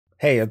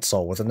Hey, it's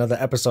Soul with another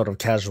episode of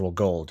Casual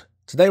Gold.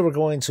 Today we're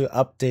going to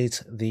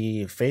update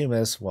the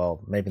famous,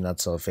 well, maybe not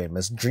so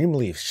famous,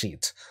 Dreamleaf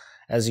sheet.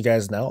 As you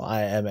guys know,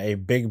 I am a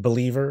big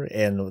believer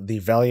in the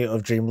value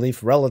of Dreamleaf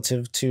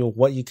relative to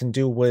what you can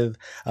do with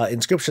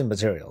inscription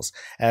materials.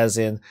 As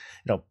in,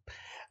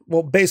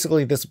 well,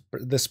 basically this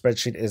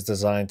spreadsheet is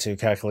designed to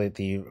calculate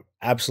the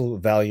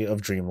absolute value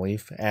of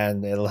Dreamleaf,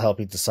 and it'll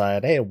help you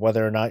decide, hey,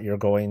 whether or not you're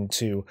going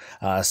to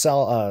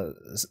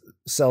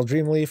sell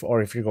Dreamleaf,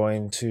 or if you're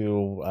going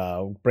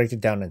to break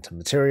it down into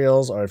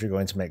materials, or if you're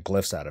going to make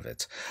glyphs out of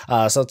it.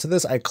 So to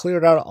this, I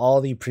cleared out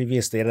all the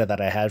previous data that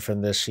I had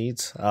from this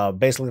sheet.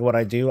 Basically, what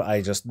I do,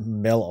 I just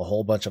mill a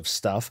whole bunch of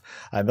stuff.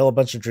 I mill a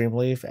bunch of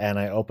Dreamleaf, and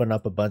I open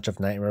up a bunch of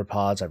nightmare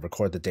pods. I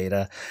record the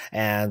data,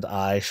 and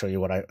I show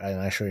you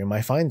I show you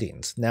my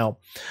findings. Now,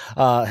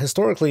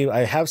 historically,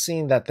 I have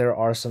seen that there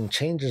are some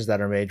changes that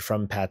are made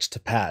from patch to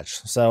patch.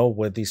 So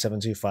with the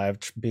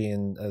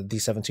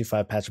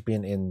 725 patch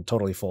being in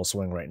totally full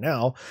swing right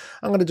now,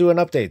 I'm going to do an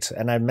update,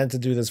 and I meant to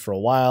do this for a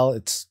while.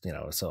 It's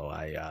so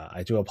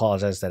I do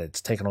apologize that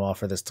it's taken a while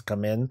for this to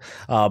come in,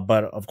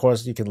 but of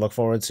course you can look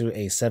forward to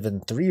a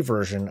 7.3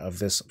 version of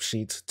this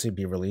sheet to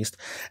be released,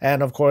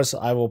 and of course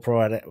I will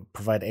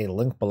provide a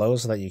link below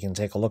so that you can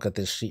take a look at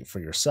this sheet for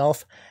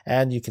yourself,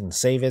 and you can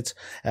save it,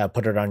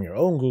 put it on your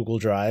own Google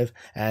Drive,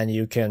 and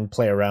you can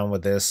play around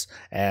with this,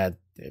 and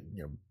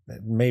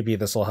maybe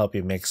this will help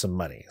you make some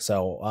money.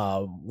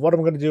 So what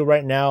I'm going to do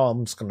right now,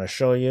 I'm just going to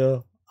show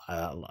you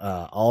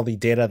all the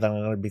data that I'm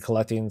going to be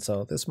collecting.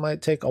 So this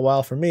might take a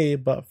while for me,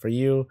 but for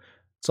you,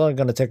 it's only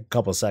going to take a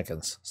couple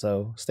seconds.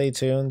 So stay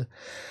tuned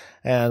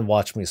and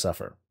watch me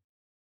suffer.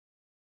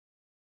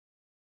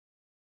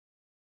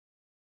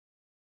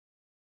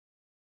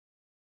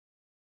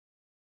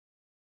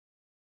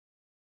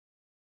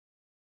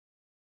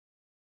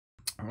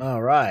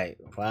 All right.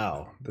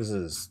 Wow, this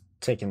is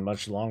taking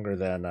much longer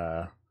than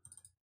I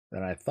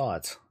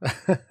thought.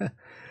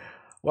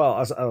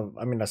 Well,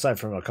 I mean, aside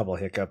from a couple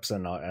hiccups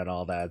and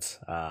all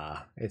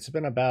that, it's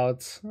been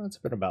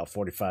about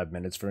 45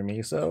 minutes for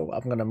me. So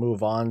I'm gonna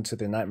move on to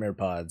the nightmare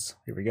pods.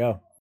 Here we go.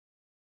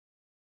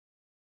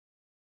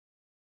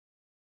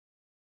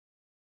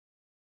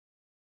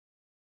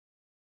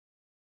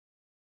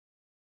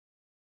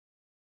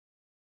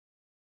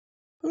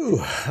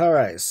 Ooh, all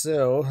right.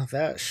 So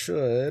that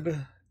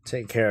should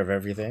take care of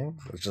everything.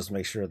 Let's just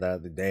make sure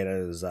that the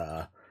data is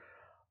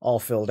all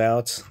filled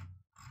out.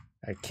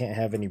 I can't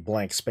have any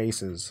blank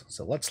spaces.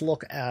 So let's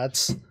look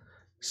at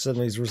some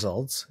of these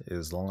results,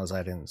 as long as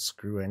I didn't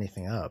screw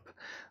anything up.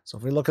 So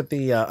if we look at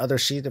the other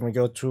sheet and we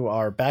go to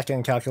our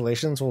backend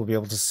calculations, we'll be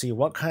able to see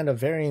what kind of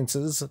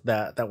variances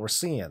that we're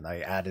seeing. I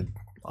added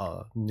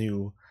a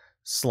new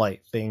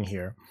slight thing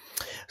here.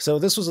 So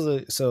this was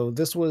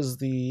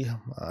the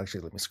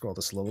actually, let me scroll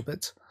this a little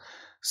bit.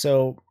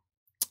 So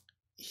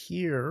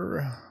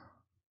here,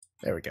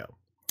 there we go.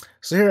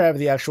 So here I have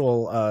the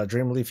actual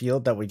Dreamleaf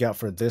yield that we got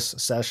for this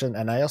session,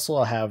 and I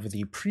also have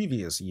the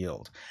previous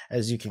yield,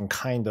 as you can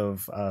kind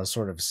of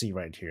sort of see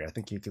right here. I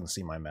think you can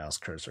see my mouse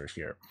cursor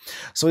here.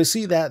 So we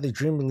see that the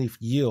Dreamleaf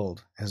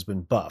yield has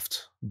been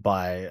buffed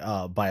by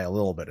a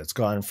little bit. It's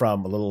gone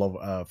from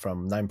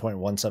from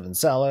 9.17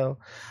 Salo.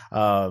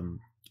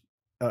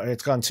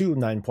 It's gone to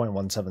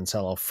 9.17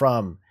 Salo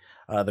from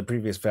the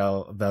previous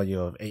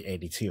value of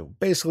 882.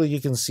 Basically,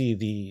 you can see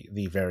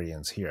the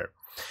variance here.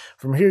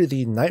 From here,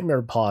 the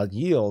nightmare pod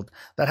yield,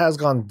 that has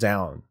gone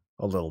down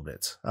a little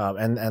bit,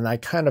 and I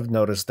kind of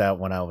noticed that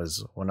when I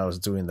was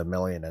doing the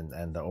milling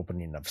and the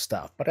opening of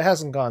stuff, but it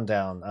hasn't gone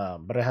down.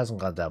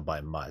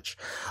 By much.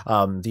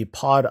 The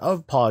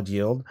pod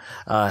yield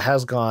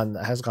has gone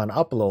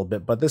up a little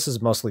bit, but this is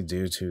mostly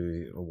due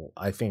to,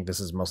 I think this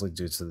is mostly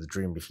due to the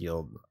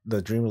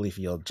Dreamleaf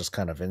yield just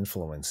kind of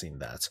influencing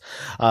that.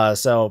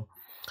 So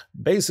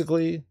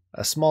basically,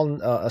 a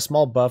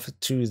small buff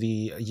to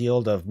the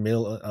yield of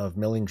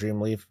milling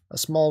Dreamleaf, a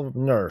small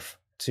nerf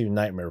to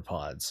nightmare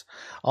pods.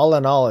 All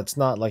in all, it's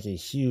not like a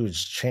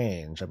huge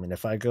change. I mean,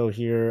 if I go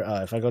here,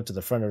 if I go to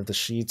the front of the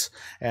sheet,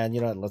 and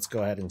let's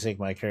go ahead and take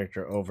my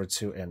character over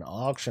to an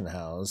auction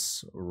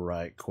house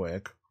right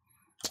quick.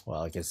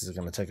 Well, I guess it's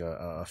going to take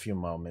a few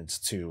moments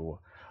to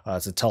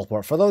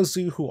teleport. For those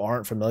of you who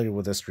aren't familiar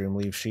with this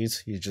Dreamleaf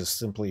sheet, you just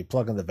simply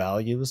plug in the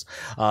values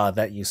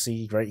that you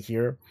see right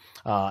here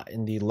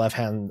in the left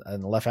hand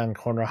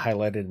corner,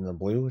 highlighted in the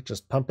blue.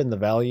 Just pump in the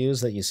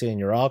values that you see in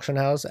your auction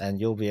house,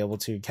 and you'll be able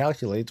to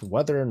calculate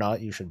whether or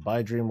not you should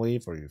buy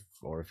Dreamleaf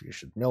or if you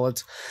should mill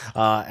it.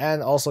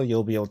 And also,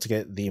 you'll be able to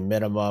get the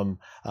minimum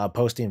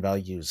posting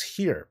values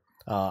here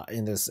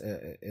in this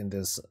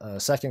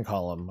second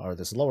column, or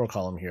this lower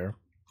column here.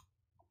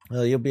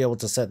 You'll be able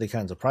to set the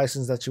kinds of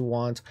pricings that you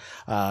want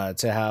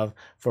to have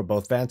for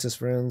both Vantis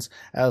runes,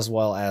 as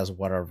well as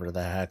whatever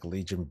the heck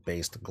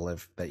Legion-based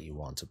glyph that you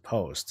want to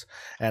post.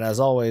 And as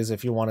always,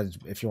 if you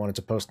wanted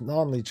to post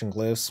non-Legion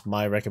glyphs,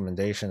 my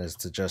recommendation is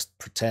to just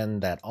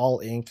pretend that all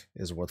ink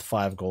is worth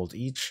 5 gold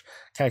each.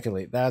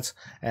 Calculate that,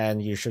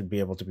 and you should be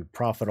able to be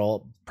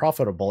profitable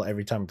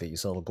every time that you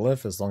sell a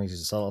glyph, as long as you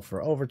sell it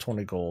for over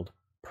 20 gold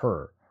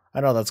per I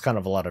know that's kind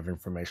of a lot of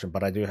information,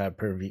 but I do have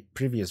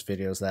previous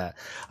videos that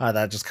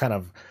that just kind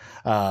of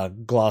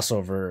gloss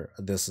over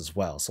this as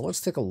well. So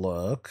let's take a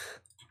look.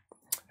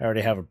 I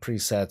already have a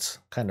preset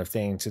kind of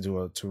thing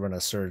to run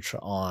a search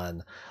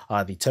on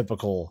the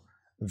typical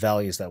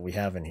values that we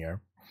have in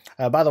here.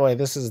 By the way,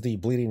 this is the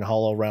Bleeding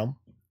Hollow realm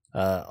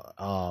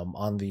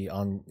in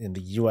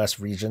the U.S.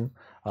 region.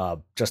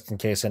 Just in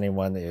case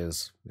anyone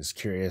is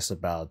curious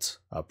about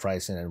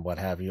pricing and what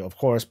have you. Of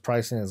course,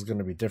 pricing is going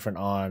to be different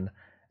on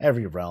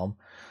every realm.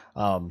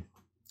 So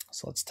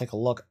let's take a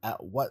look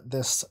at what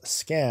this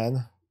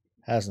scan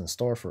has in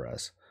store for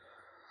us.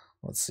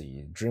 Let's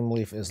see.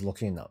 Dreamleaf is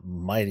looking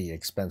mighty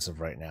expensive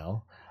right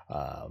now.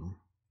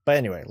 But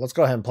anyway, let's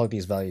go ahead and plug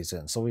these values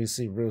in. So we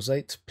see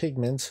rosette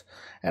pigment,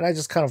 and I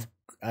just kind of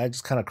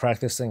crack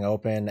this thing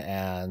open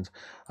and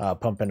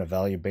pump in a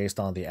value based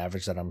on the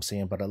average that I'm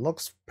seeing, but it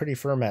looks pretty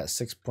firm at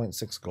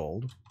 6.6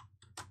 gold.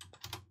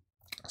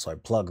 So I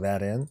plug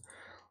that in.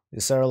 The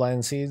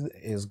Cerulean seed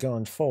is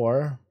going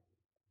for,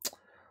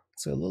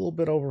 let's say, a little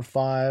bit over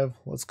 5.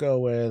 Let's go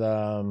with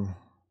 5.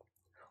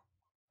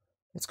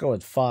 Let's go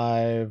with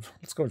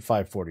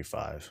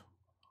 545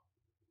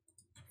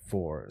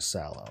 for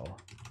sallow.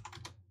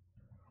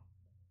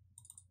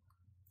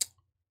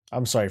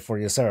 I'm sorry, for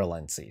your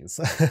Cerulean seeds.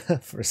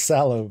 For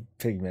sallow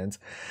pigment,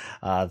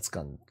 it's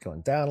going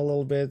down a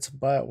little bit,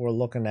 but we're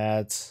looking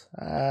at,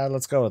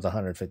 let's go with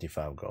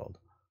 155 gold.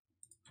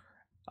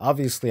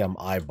 Obviously, I'm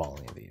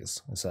eyeballing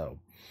these, so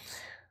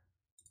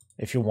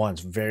if you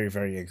want very,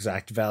 very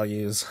exact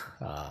values,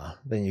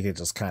 then you could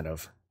just kind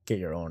of get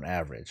your own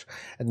average.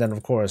 And then,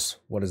 of course,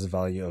 what is the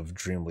value of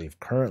Dreamleaf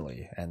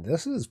currently? And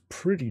this is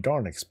pretty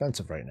darn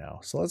expensive right now.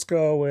 So let's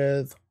go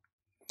with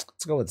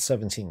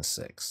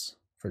 17.6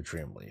 for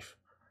Dreamleaf.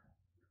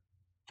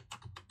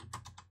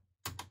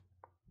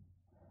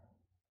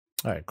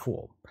 All right,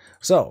 cool.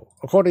 So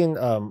according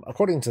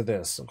to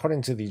the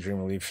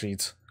Dreamleaf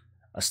sheet,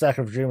 a stack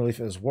of Dreamleaf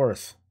is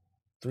worth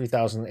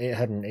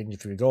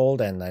 3,883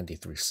 gold and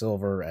 93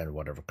 silver and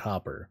whatever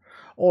copper,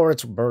 or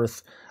it's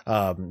worth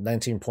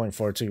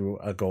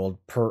 19.42 gold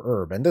per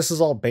herb. And this is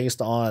all based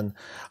on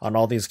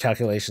all these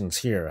calculations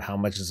here. How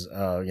much is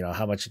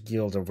how much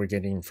yield are we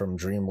getting from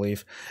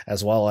Dreamleaf,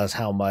 as well as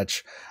how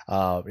much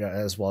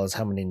as well as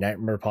how many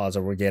nightmare pods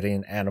are we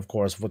getting, and of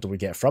course what do we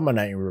get from a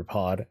nightmare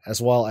pod,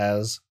 as well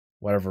as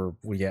whatever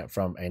we get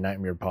from a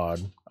nightmare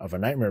pod of a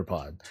nightmare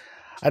pod.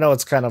 I know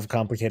it's kind of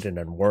complicated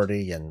and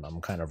wordy, and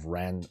I'm kind of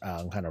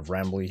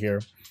rambly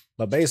here,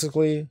 but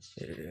basically,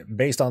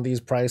 based on these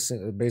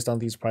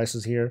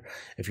prices here,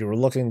 if you were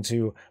looking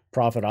to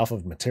profit off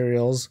of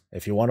materials,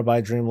 if you want to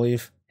buy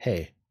Dreamleaf,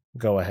 hey,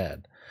 go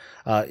ahead.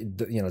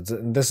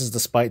 This is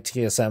despite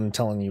TSM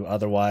telling you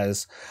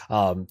otherwise.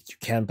 You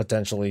can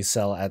potentially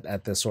sell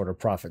at this sort of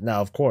profit. Now,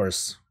 of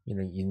course, you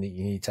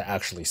need to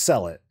actually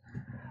sell it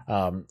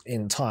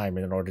in time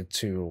in order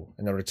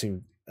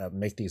to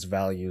make these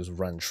values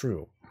run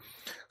true.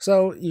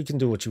 So you can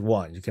do what you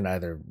want. You can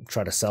either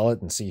try to sell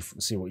it and see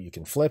what you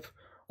can flip,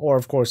 or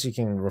of course you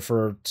can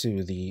refer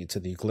to the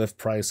glyph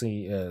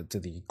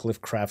glyph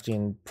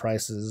crafting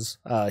prices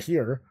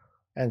here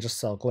and just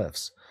sell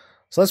glyphs.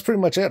 So that's pretty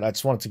much it. I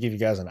just wanted to give you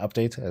guys an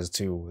update as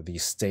to the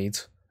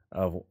state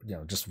of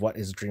just what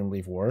is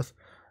Dreamleaf worth,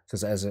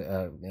 because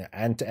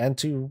and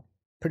to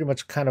pretty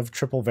much kind of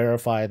triple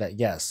verify that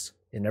yes,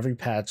 in every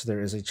patch, there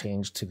is a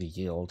change to the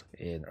yield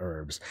in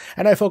herbs.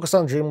 And I focus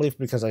on Dreamleaf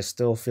because I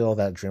still feel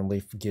that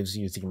Dreamleaf gives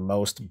you the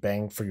most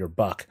bang for your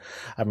buck.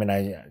 I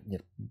mean,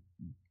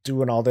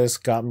 doing all this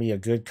got me a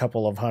good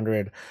couple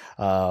hundred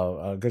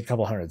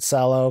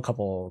sallow, a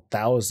couple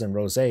thousand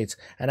rosettes,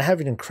 and I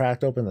haven't even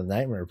cracked open the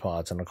nightmare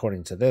pods. And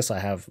according to this, I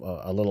have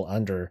a little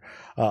under,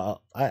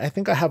 I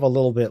think I have a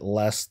little bit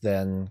less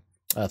than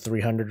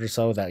 300 or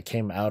so that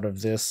came out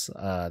of this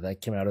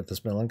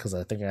milling, because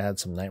I think I had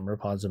some nightmare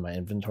pods in my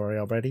inventory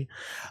already,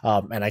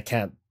 and I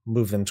can't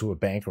move them to a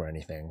bank or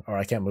anything, or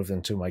I can't move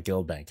them to my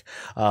guild bank.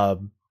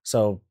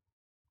 So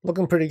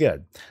looking pretty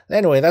good.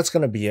 Anyway, that's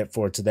going to be it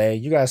for today.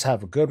 You guys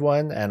have a good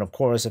one, and of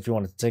course, if you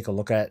want to take a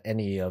look at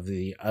any of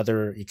the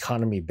other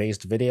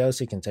economy-based videos,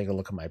 you can take a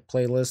look at my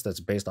playlist that's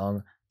based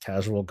on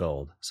casual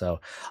gold.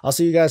 So I'll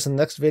see you guys in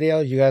the next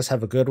video. You guys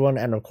have a good one,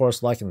 and of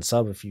course, like and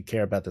sub if you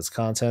care about this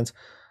content.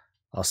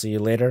 I'll see you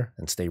later,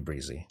 and stay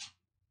breezy.